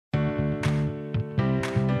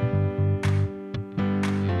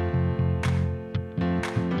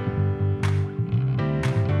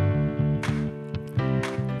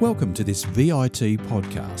Welcome to this VIT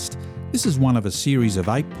podcast. This is one of a series of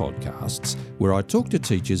 8 podcasts where I talk to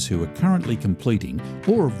teachers who are currently completing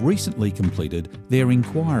or have recently completed their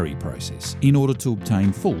inquiry process in order to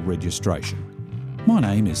obtain full registration. My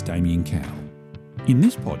name is Damien Cowell. In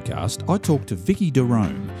this podcast, I talk to Vicky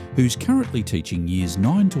Derome, who's currently teaching years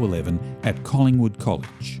 9 to 11 at Collingwood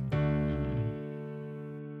College.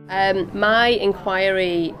 My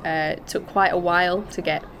inquiry took quite a while to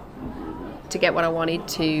get what I wanted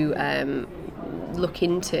to look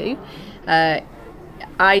into.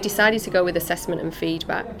 I decided to go with assessment and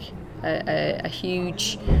feedback. A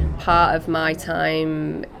huge part of my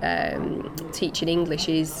time teaching English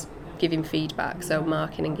is giving feedback, so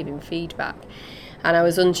marking and giving feedback. And I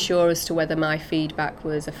was unsure as to whether my feedback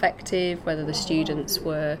was effective, whether the students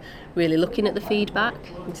were really looking at the feedback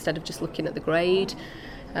instead of just looking at the grade,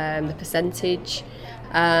 the percentage.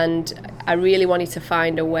 And I really wanted to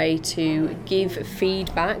find a way to give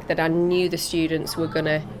feedback that I knew the students were going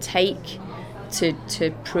to take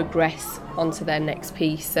to progress onto their next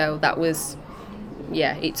piece. So that was,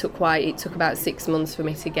 it took about 6 months for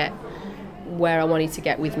me to get where I wanted to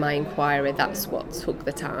get with my inquiry. That's what took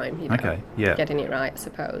the time, getting it right, I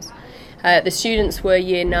suppose. The students were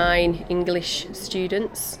Year 9 English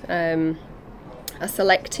students. I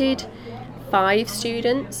selected 5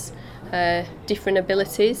 students, different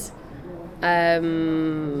abilities,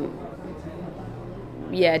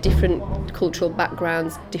 different cultural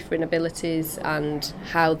backgrounds, different abilities, and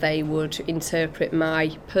how they would interpret my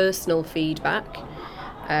personal feedback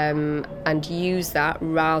and use that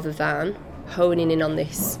rather than honing in on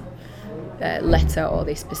this letter or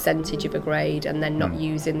this percentage of a grade and then not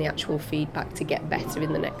using the actual feedback to get better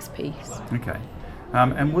in the next piece. Okay.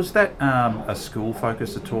 And was that a school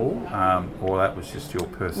focus at all, or that was just your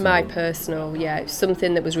personal? My personal, It's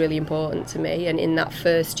something that was really important to me, and in that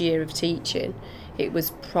first year of teaching, it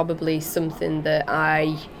was probably something that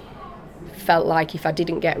I felt like if I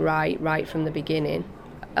didn't get right from the beginning,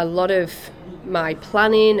 a lot of my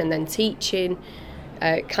planning and then teaching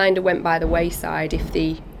kind of went by the wayside if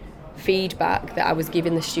the feedback that I was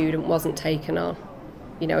giving the student wasn't taken on.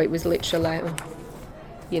 It was literally...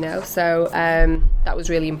 so that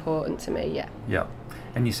was really important to me, Yeah.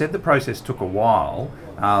 And you said the process took a while.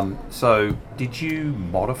 So did you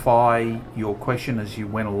modify your question as you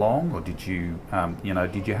went along, or did you,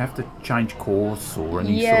 did you have to change course or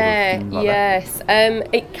any sort of thing like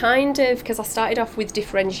that? It kind of, because I started off with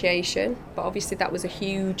differentiation, but obviously that was a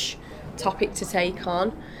huge topic to take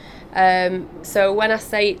on. So when I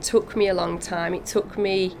say it took me a long time, it took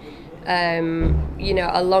me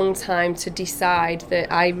a long time to decide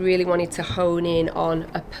that I really wanted to hone in on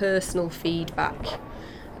a personal feedback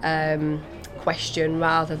question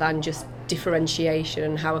rather than just differentiation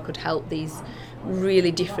and how I could help these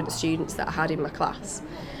really different students that I had in my class.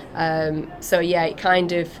 It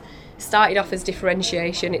kind of started off as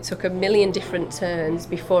differentiation. It took a million different turns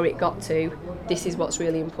before it got to this is what's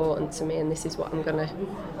really important to me and this is what I'm going to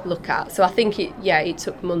look at. So I think it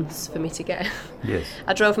took months for me to get. Yes.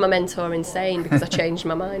 I drove my mentor insane because I changed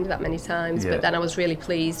my mind that many times, but then I was really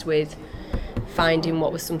pleased with finding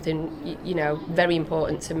what was something very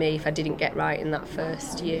important to me if I didn't get right in that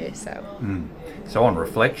first year. So on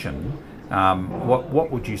reflection,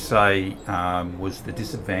 what would you say was the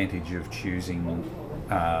disadvantage of choosing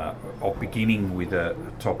or beginning with a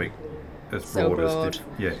topic as broad as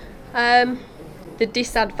the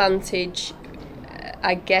disadvantage,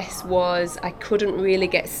 I guess, was I couldn't really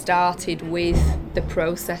get started with the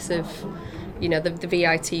process of, the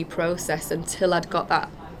VIT process until I'd got that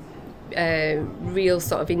real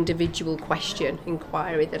sort of individual question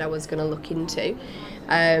inquiry that I was going to look into.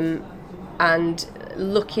 And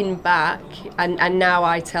looking back, and now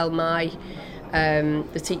I tell my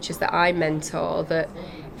the teachers that I mentor that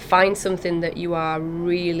find something that you are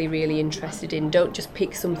really, really interested in. Don't just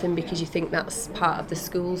pick something because you think that's part of the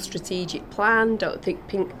school's strategic plan. Don't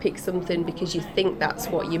pick something because you think that's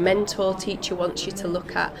what your mentor teacher wants you to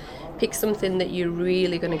look at. Pick something that you're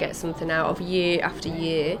really going to get something out of year after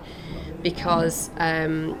year, because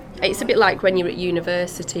it's a bit like when you're at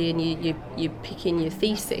university and you're picking your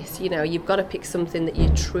thesis. You've got to pick something that you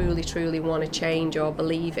truly, truly want to change or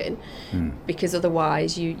believe in, because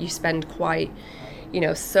otherwise you spend quite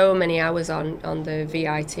so many hours on the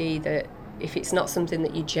VIT that if it's not something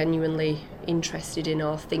that you're genuinely interested in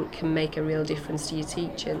or think can make a real difference to your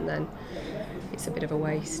teaching, then it's a bit of a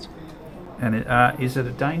waste. And is it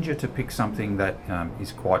a danger to pick something that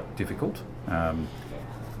is quite difficult,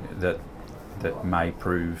 that may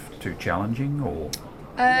prove too challenging, or?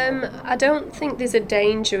 I don't think there's a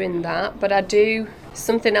danger in that, but I do.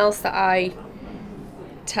 Something else that I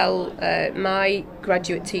tell my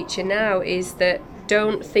graduate teacher now is that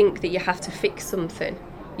don't think that you have to fix something.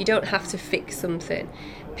 You don't have to fix something.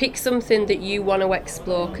 Pick something that you want to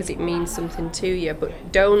explore because it means something to you,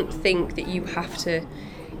 but don't think that you have to,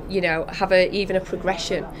 have even a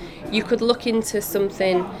progression. You could look into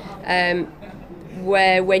something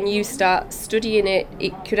where when you start studying it,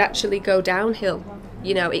 it could actually go downhill.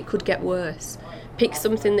 It could get worse. Pick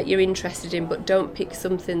something that you're interested in, but don't pick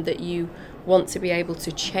something that you want to be able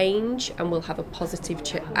to change and will have a positive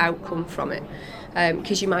outcome from it,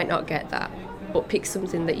 because you might not get that. But pick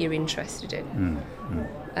something that you're interested in.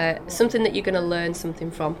 Something that you're going to learn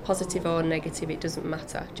something from, positive or negative, it doesn't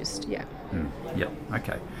matter. Just, yeah. Yeah,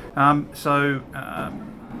 okay. So,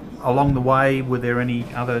 along the way, were there any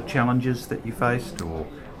other challenges that you faced? Or?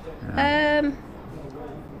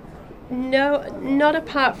 No, not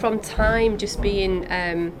apart from time, just being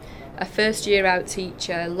a first year out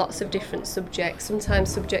teacher, lots of different subjects,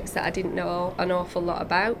 sometimes subjects that I didn't know an awful lot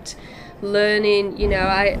about. Learning,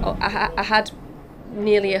 I had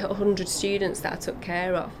nearly 100 students that I took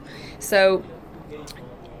care of. So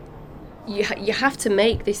you have to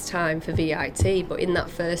make this time for VIT, but in that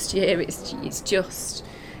first year it's just,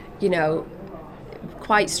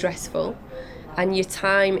 quite stressful. And your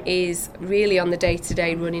time is really on the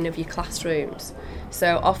day-to-day running of your classrooms.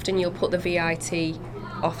 So often you'll put the VIT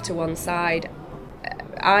off to one side.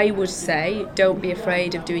 I would say don't be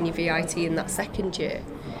afraid of doing your VIT in that second year.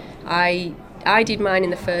 I did mine in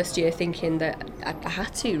the first year thinking that I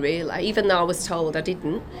had to, really, even though I was told I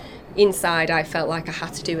didn't. Inside I felt like I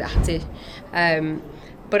had to do it,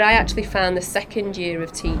 but I actually found the second year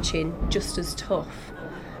of teaching just as tough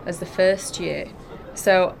as the first year.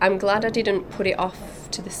 So I'm glad I didn't put it off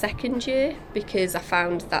to the second year, because I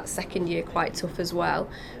found that second year quite tough as well.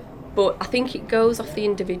 But I think it goes off the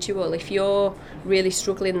individual. If you're really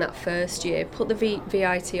struggling that first year, put the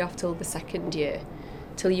VIT off till the second year,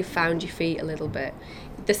 till you've found your feet a little bit.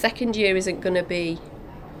 The second year isn't going to be,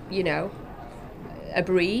 a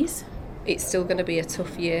breeze. It's still going to be a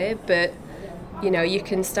tough year, but, you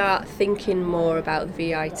can start thinking more about the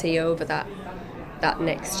VIT over that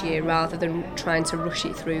next year, rather than trying to rush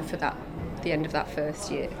it through for the end of that first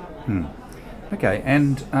year. Okay,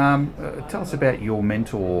 and tell us about your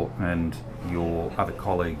mentor and your other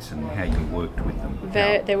colleagues and how you worked with them.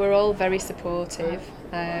 They were all very supportive.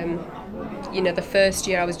 The first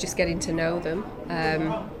year I was just getting to know them.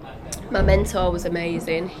 My mentor was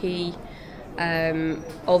amazing. He,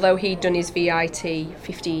 although he'd done his VIT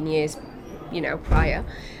 15 years, prior,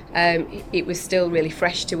 it was still really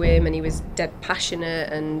fresh to him, and he was dead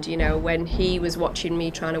passionate. And when he was watching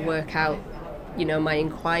me trying to work out, my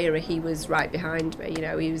inquiry, he was right behind me.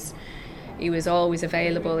 He was always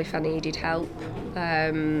available if I needed help.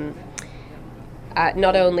 Not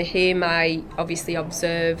only him, I obviously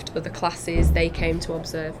observed other classes. They came to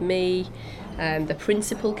observe me. The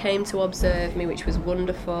principal came to observe me, which was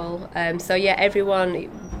wonderful. So yeah, everyone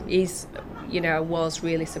was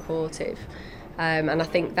really supportive. And I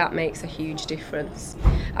think that makes a huge difference.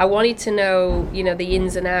 I wanted to know, the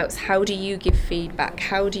ins and outs. How do you give feedback?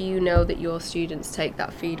 How do you know that your students take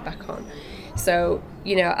that feedback on? So,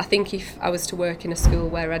 I think if I was to work in a school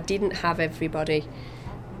where I didn't have everybody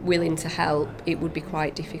willing to help, it would be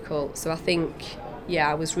quite difficult. So I think,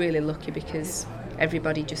 I was really lucky, because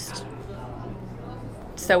everybody just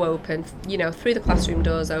so open, through the classroom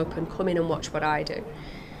doors open, come in and watch what I do.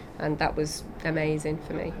 And that was amazing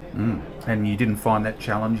for me. And you didn't find that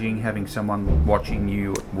challenging, having someone watching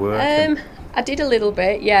you at work? I did a little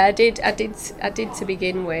bit, yeah. I did to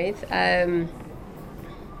begin with,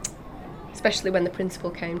 especially when the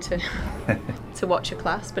principal came to to watch a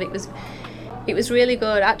class. But it was really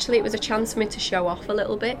good. Actually, it was a chance for me to show off a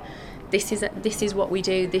little bit. This is what we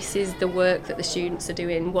do. This is the work that the students are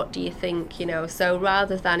doing. What do you think? So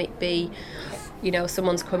rather than it be,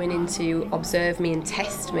 someone's coming in to observe me and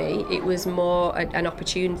test me, it was more an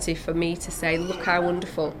opportunity for me to say, look how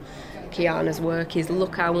wonderful Kiana's work is,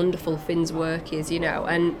 look how wonderful Finn's work is,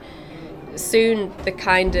 and soon the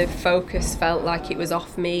kind of focus felt like it was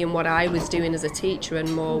off me and what I was doing as a teacher,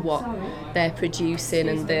 and more what they're producing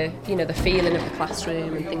and the feeling of the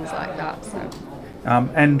classroom and things like that. So.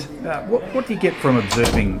 What do you get from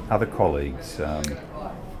observing other colleagues?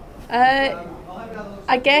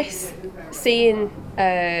 I guess seeing,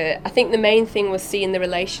 I think the main thing was seeing the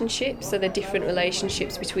relationships, so the different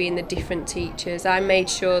relationships between the different teachers. I made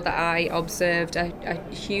sure that I observed a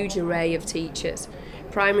huge array of teachers,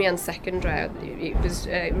 primary and secondary. It was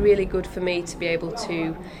really good for me to be able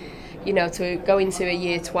to, to go into a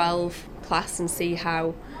year 12 class and see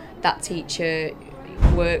how that teacher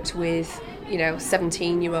worked with,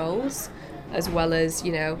 17-year-olds. as well as,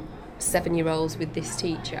 7-year-olds with this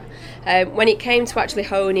teacher. When it came to actually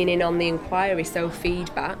honing in on the inquiry, so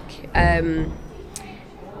feedback, I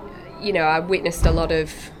witnessed a lot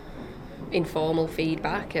of informal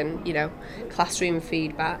feedback and, classroom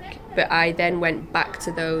feedback, but I then went back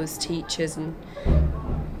to those teachers and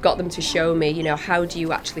got them to show me, how do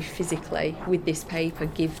you actually physically, with this paper,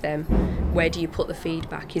 give them, where do you put the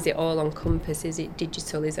feedback? Is it all on Compass? Is it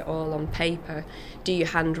digital? Is it all on paper? Do you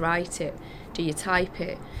handwrite it? Do you type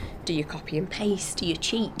it? Do you copy and paste? Do you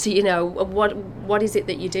cheat? What is it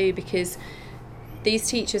that you do? Because these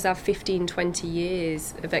teachers have 15, 20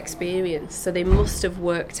 years of experience, so they must have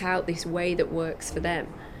worked out this way that works for them.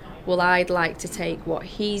 Well, I'd like to take what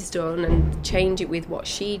he's done and change it with what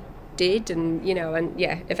she did, and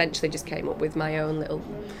eventually just came up with my own little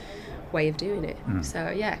way of doing it.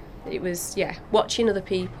 So it was watching other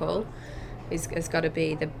people has got to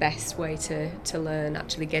be the best way to learn,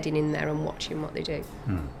 actually getting in there and watching what they do.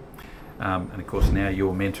 And of course now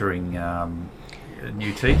you're mentoring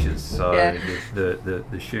new teachers, so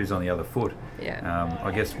the shoe's on the other foot.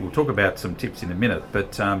 I guess we'll talk about some tips in a minute,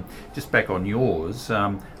 but just back on yours,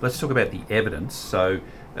 let's talk about the evidence. So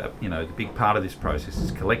the big part of this process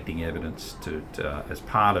is collecting evidence to as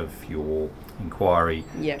part of your inquiry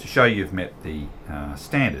to show you've met the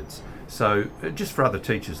standards. So just for other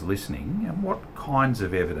teachers listening, what kinds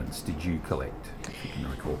of evidence did you collect, if you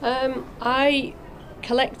can recall? I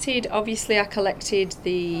collected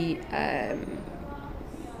the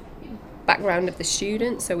background of the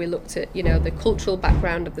student. So we looked at, the cultural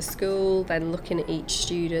background of the school, then looking at each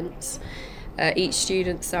student,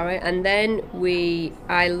 and then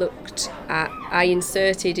I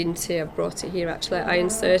inserted into, I've brought it here actually, I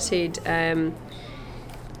inserted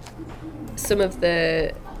some of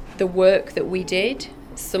the work that we did,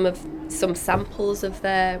 some samples of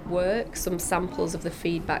their work, some samples of the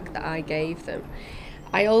feedback that I gave them.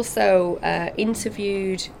 I also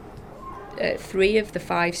interviewed 3 of the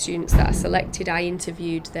 5 students that I selected. I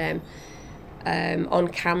interviewed them on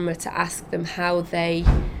camera to ask them how they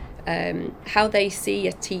see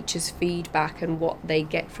a teacher's feedback and what they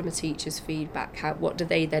get from a teacher's feedback. What do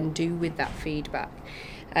they then do with that feedback?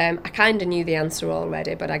 I kind of knew the answer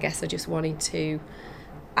already, but I guess I just wanted to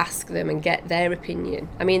ask them and get their opinion.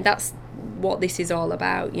 I mean, that's what this is all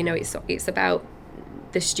about. It's about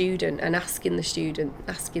the student and asking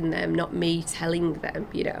them, not me telling them.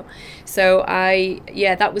 So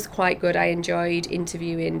that was quite good. I enjoyed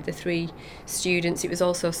interviewing the 3 students. It was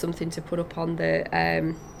also something to put up on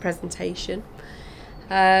the presentation.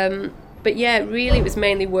 But really it was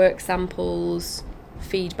mainly work samples,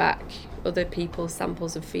 feedback, other people's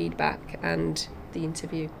samples of feedback, and the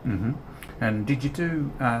interview. And did you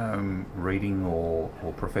do reading or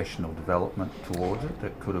professional development towards it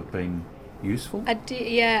that could have been useful? I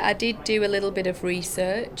did do a little bit of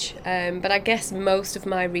research, but I guess most of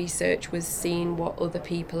my research was seeing what other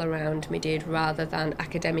people around me did rather than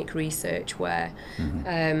academic research, where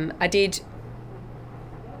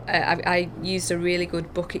I used a really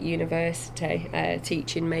good book at university,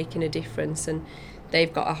 Teaching Making a Difference, and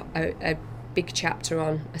they've got a big chapter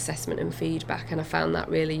on assessment and feedback, and I found that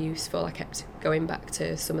really useful. I kept going back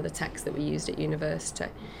to some of the texts that we used at university.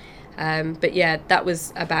 But that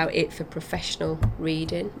was about it for professional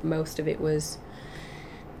reading. Most of it was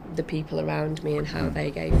the people around me and how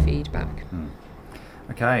they gave feedback.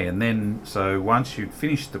 Okay, and then so once you'd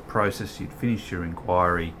finished the process, you'd finished your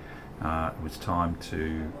inquiry, it was time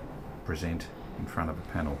to present in front of a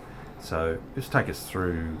panel. So just take us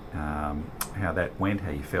through how that went,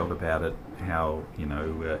 how you felt about it, how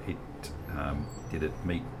did it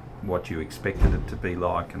meet what you expected it to be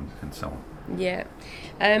like, and so on. Yeah.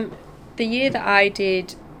 The year that I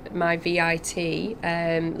did my VIT,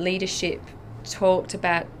 leadership talked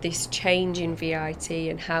about this change in VIT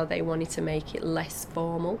and how they wanted to make it less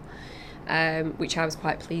formal, which I was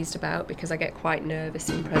quite pleased about, because I get quite nervous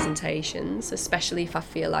in presentations, especially if I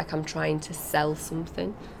feel like I'm trying to sell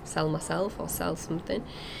myself or sell something.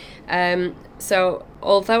 So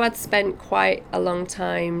although I'd spent quite a long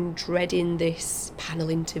time dreading this panel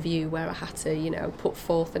interview where I had to, put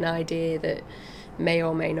forth an idea that may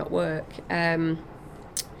or may not work, a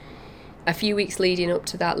few weeks leading up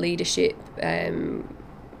to that, leadership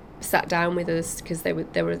sat down with us, because there were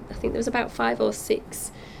I think there was about 5 or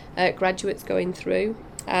 6 graduates going through,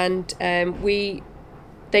 and they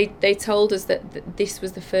told us that this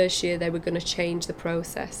was the first year they were going to change the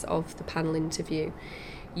process of the panel interview.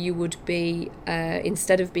 You would be,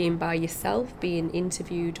 instead of being by yourself, being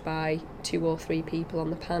interviewed by 2 or 3 people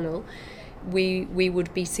on the panel, we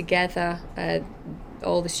would be together,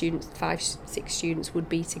 all the students, 5, 6 students would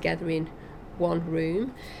be together in one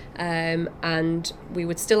room, and we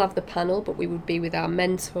would still have the panel, but we would be with our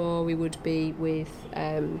mentor, we would be with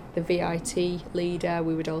the VIT leader,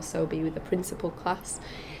 we would also be with the principal class,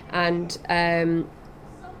 and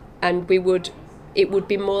it would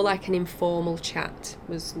be more like an informal chat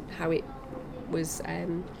was how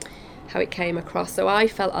it came across. So I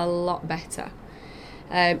felt a lot better.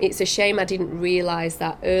 It's a shame I didn't realise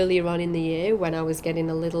that earlier on in the year when I was getting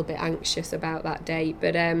a little bit anxious about that date.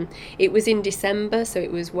 But it was in December, so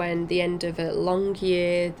it was when the end of a long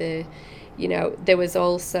year. There was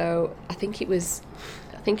also, I think it was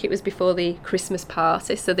before the Christmas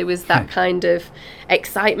party, so there was that kind of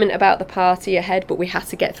excitement about the party ahead, but we had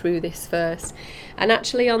to get through this first. And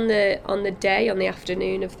actually on the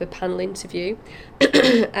afternoon of the panel interview,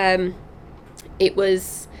 it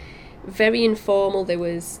was very informal. There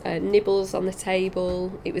was nibbles on the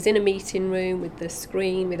table. It was in a meeting room with the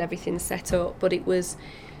screen, with everything set up, but it was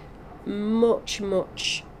much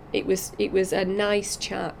it was a nice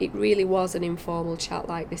chat. It really was an informal chat,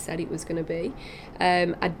 like they said it was going to be.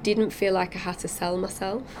 I didn't feel like I had to sell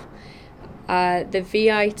myself. The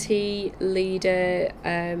VIT leader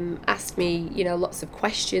asked me, lots of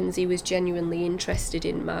questions. He was genuinely interested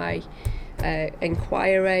in my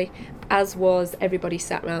inquiry, as was everybody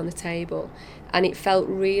sat around the table, and it felt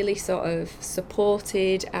really sort of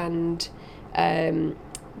supported and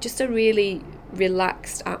just a really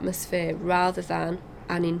relaxed atmosphere rather than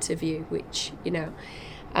an interview, which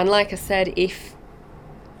and like I said, if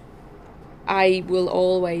I will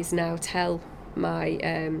always now tell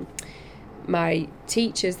my my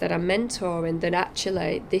teachers that I'm mentoring that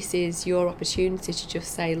actually this is your opportunity to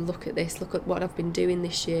just say, look at this, look at what I've been doing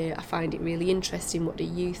this year, I find it really interesting, what do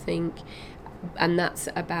you think? And that's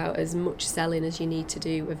about as much selling as you need to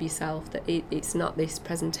do of yourself, that it's not this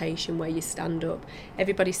presentation where you stand up.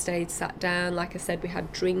 Everybody stayed sat down. Like I said, we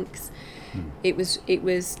had drinks. It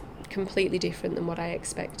was completely different than what I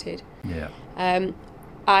expected.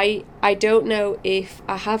 I don't know if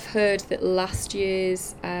I have heard that last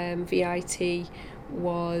year's VIT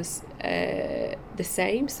was the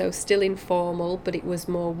same, so still informal, but it was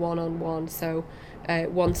more one-on-one, so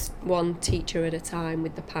one teacher at a time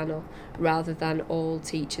with the panel rather than all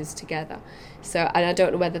teachers together. So, and I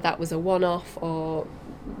don't know whether that was a one-off or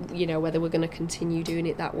whether we're going to continue doing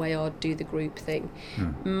it that way or do the group thing.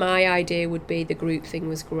 My idea would be the group thing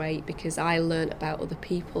was great because I learnt about other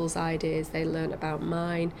people's ideas, they learnt about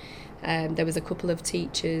mine. There was a couple of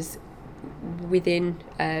teachers within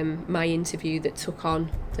my interview that took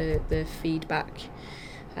on the feedback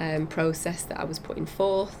process that I was putting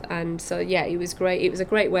forth, and so it was great. It was a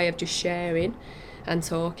great way of just sharing and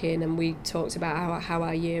talking, and we talked about how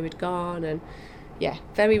our year had gone, and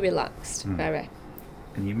very relaxed. Very.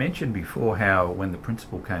 And you mentioned before how when the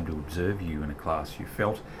principal came to observe you in a class, you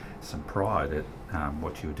felt some pride at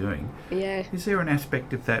what you were doing. Yeah. Is there an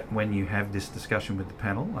aspect of that when you have this discussion with the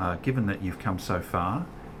panel, given that you've come so far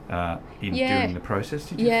during the process?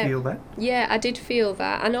 Did you feel that? Yeah, I did feel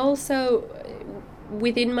that, and also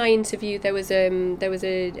within my interview there was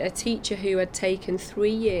a teacher who had taken 3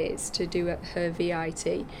 years to do her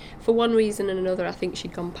VIT for one reason and another. I think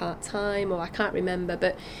she'd gone part-time, or I can't remember,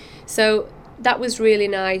 but so that was really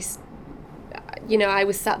nice. I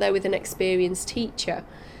was sat there with an experienced teacher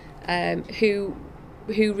who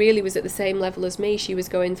really was at the same level as me. She was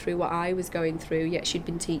going through what I was going through, yet she'd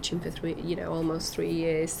been teaching for almost 3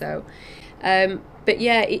 years. So but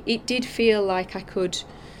it did feel like I could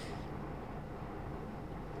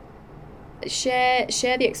share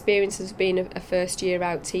the experiences of being a first year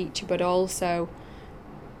out teacher, but also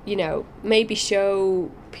maybe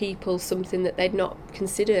show people something that they'd not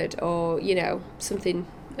considered, or something,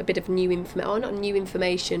 a bit of new information, or not new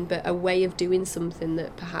information, but a way of doing something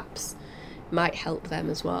that perhaps might help them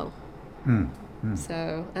as well.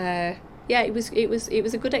 So it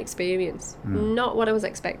was a good experience. Not what I was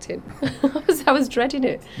expecting. I was dreading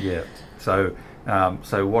it. Yeah. So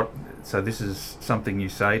this is something you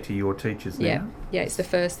say to your teachers now? Yeah, it's the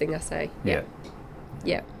first thing I say. Yeah.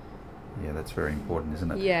 Yeah, that's very important,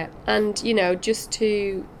 isn't it? Yeah, and just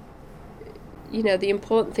to, the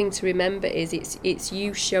important thing to remember is it's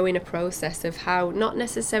you showing a process of how not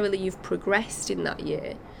necessarily you've progressed in that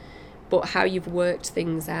year, but how you've worked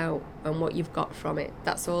things out and what you've got from it.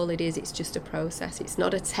 That's all it is. It's just a process. It's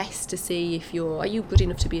not a test to see if are you good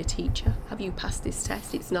enough to be a teacher? Have you passed this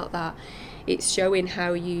test? It's not that. It's showing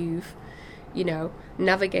how you've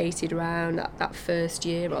navigated around that first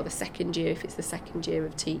year, or the second year if it's the second year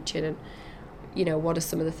of teaching, and what are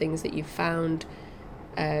some of the things that you've found.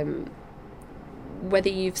 Whether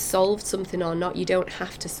you've solved something or not, you don't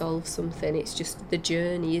have to solve something. It's just the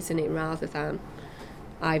journey, isn't it, rather than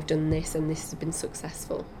I've done this and this has been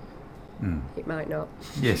successful. It might not.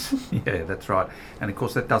 Yes, yeah, that's right. And of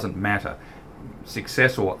course that doesn't matter.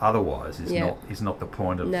 Success or otherwise is not the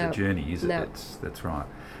point of the journey, is it? No. That's right.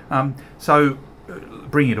 So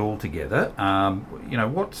bring it all together.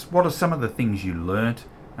 What are some of the things you learnt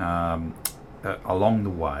along the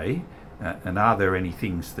way, and are there any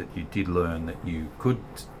things that you did learn that you could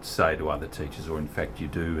say to other teachers, or in fact you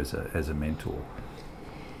do as a mentor?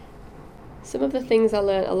 Some of the things I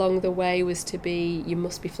learnt along the way was you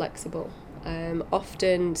must be flexible.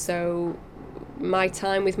 Often, so my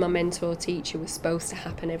time with my mentor teacher was supposed to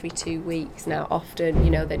happen every 2 weeks. Now,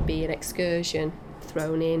 often, there'd be an excursion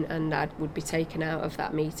thrown in and I would be taken out of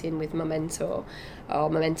that meeting with my mentor, or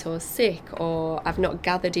my mentor's sick, or I've not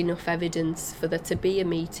gathered enough evidence for there to be a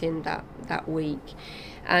meeting that week.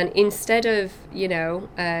 And instead of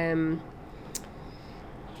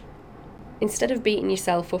beating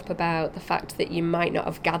yourself up about the fact that you might not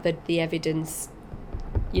have gathered the evidence,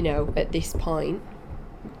 at this point,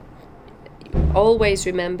 always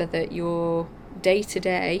remember that your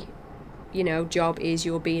day-to-day, job is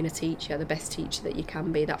you're being a teacher, the best teacher that you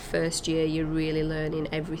can be. That first year, you're really learning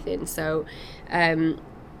everything. So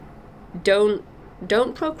don't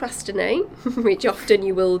procrastinate, which often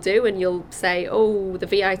you will do, and you'll say, oh, the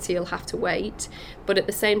VIT will have to wait. But at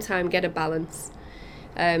the same time, get a balance.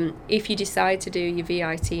 If you decide to do your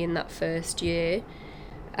VIT in that first year,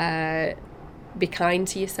 be kind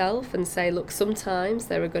to yourself and say, look, sometimes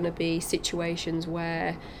there are going to be situations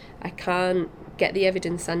where I can't get the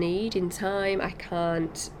evidence I need in time, I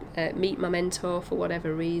can't meet my mentor for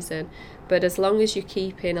whatever reason, but as long as you're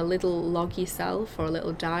keeping a little log yourself, or a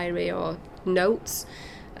little diary or notes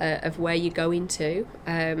of where you're going to,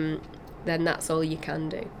 then that's all you can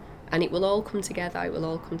do. And it will all come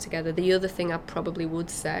together. The other thing I probably would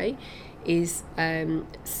say is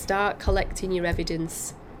start collecting your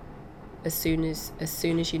evidence as soon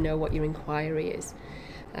as you know what your inquiry is.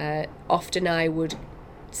 Often I would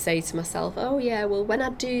say to myself, oh yeah, well, when I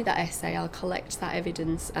do that essay, I'll collect that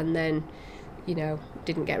evidence, and then,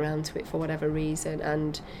 didn't get around to it for whatever reason.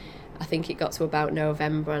 And I think it got to about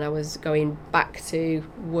November and I was going back to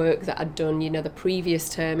work that I'd done, the previous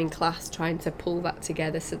term in class, trying to pull that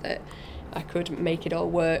together so that I could make it all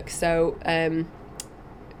work. So,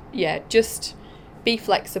 just be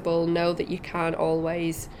flexible. Know that you can't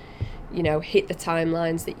always, hit the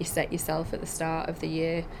timelines that you set yourself at the start of the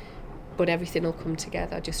year, but everything will come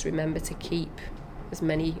together. Just remember to keep as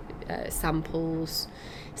many samples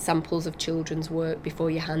of children's work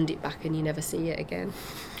before you hand it back and you never see it again.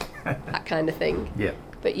 That kind of thing. Yeah.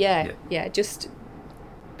 But just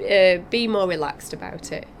be more relaxed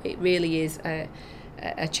about it. It really is a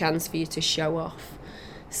chance for you to show off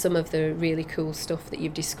some of the really cool stuff that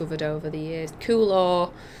you've discovered over the years. Cool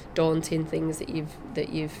or daunting things that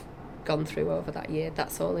you've gone through over that year.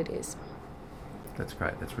 That's all it is. That's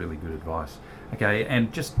great. That's really good advice. Okay,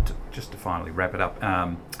 and just to finally wrap it up,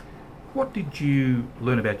 what did you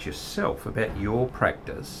learn about yourself, about your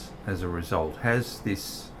practice as a result? Has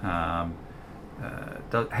this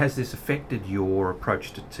affected your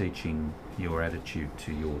approach to teaching, your attitude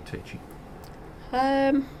to your teaching?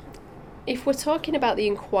 If we're talking about the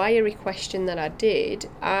inquiry question that I did,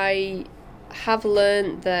 I have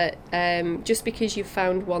learned that just because you've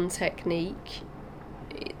found one technique,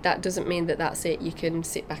 that doesn't mean that that's it. You can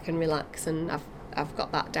sit back and relax, and I've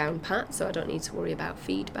got that down pat, so I don't need to worry about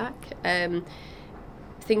feedback.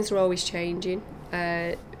 Things are always changing.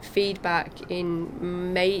 The feedback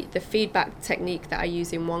technique that I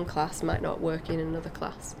use in one class might not work in another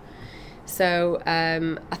class. So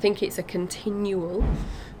I think it's a continual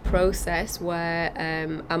process where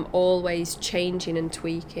I'm always changing and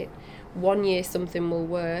tweaking. One year something will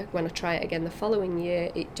work, when I try it again the following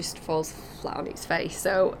year it just falls flat on its face.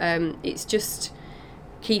 So it's just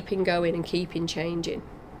keeping going and keeping changing.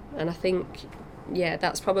 And I think,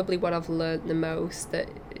 that's probably what I've learned the most, that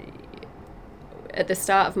at the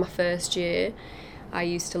start of my first year I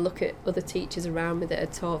used to look at other teachers around me that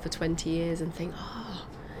had taught for 20 years and think,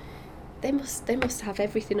 they must have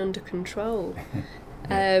everything under control.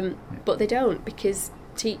 But they don't, because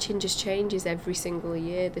teaching just changes every single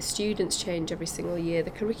year. The students change every single year.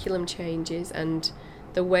 The curriculum changes, and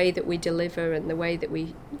the way that we deliver and the way that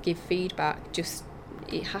we give feedback,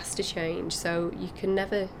 it has to change. So you can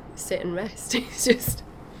never sit and rest. It's just...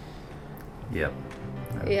 Yep.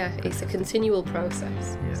 It's a continual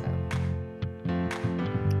process. Yeah. So.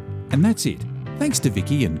 And that's it. Thanks to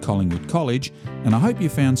Vicky and Collingwood College, and I hope you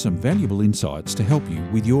found some valuable insights to help you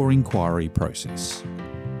with your inquiry process.